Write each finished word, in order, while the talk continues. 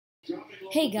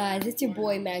Hey guys, it's your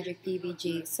boy Magic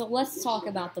PBG. So let's talk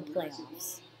about the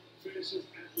playoffs.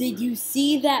 Did you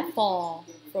see that fall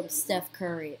from Steph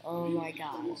Curry? Oh my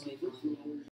god.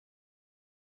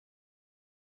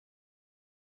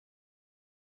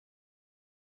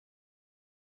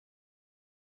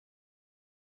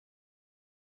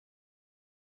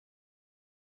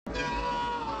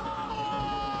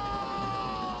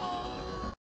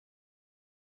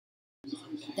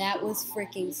 That was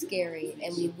freaking scary,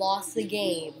 and we lost the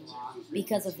game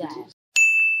because of that.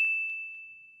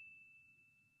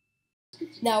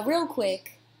 Now, real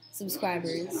quick,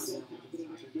 subscribers,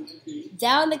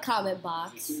 down in the comment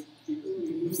box,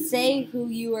 say who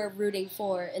you are rooting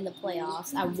for in the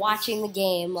playoffs. I'm watching the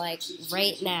game, like,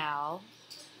 right now,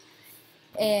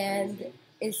 and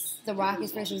it's the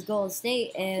Rockets versus Golden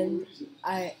State, and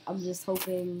I'm just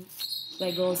hoping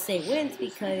that Golden State wins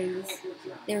because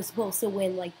they were supposed to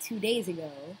win, like, 2 days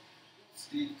ago,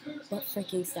 but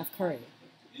freaking Steph Curry.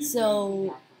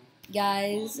 So,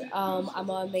 guys, I'm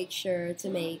gonna make sure to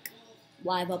make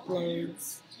live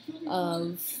uploads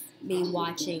of me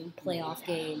watching playoff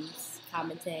games,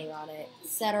 commenting on it,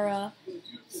 etc.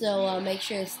 So make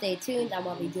sure to stay tuned. I'm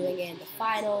gonna be doing it in the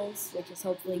finals, which is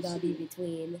hopefully gonna be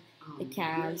between the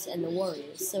Cavs and the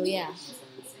Warriors. So yeah,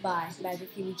 bye.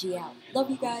 Magic PBG out.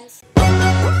 Love you guys.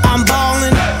 I'm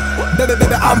ballin', baby,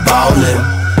 I'm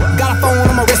ballin'. Got a phone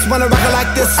on my wrist when I rock it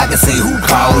like this. I can see who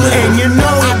callin', and you know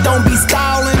I don't be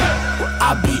stallin',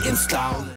 I be installing.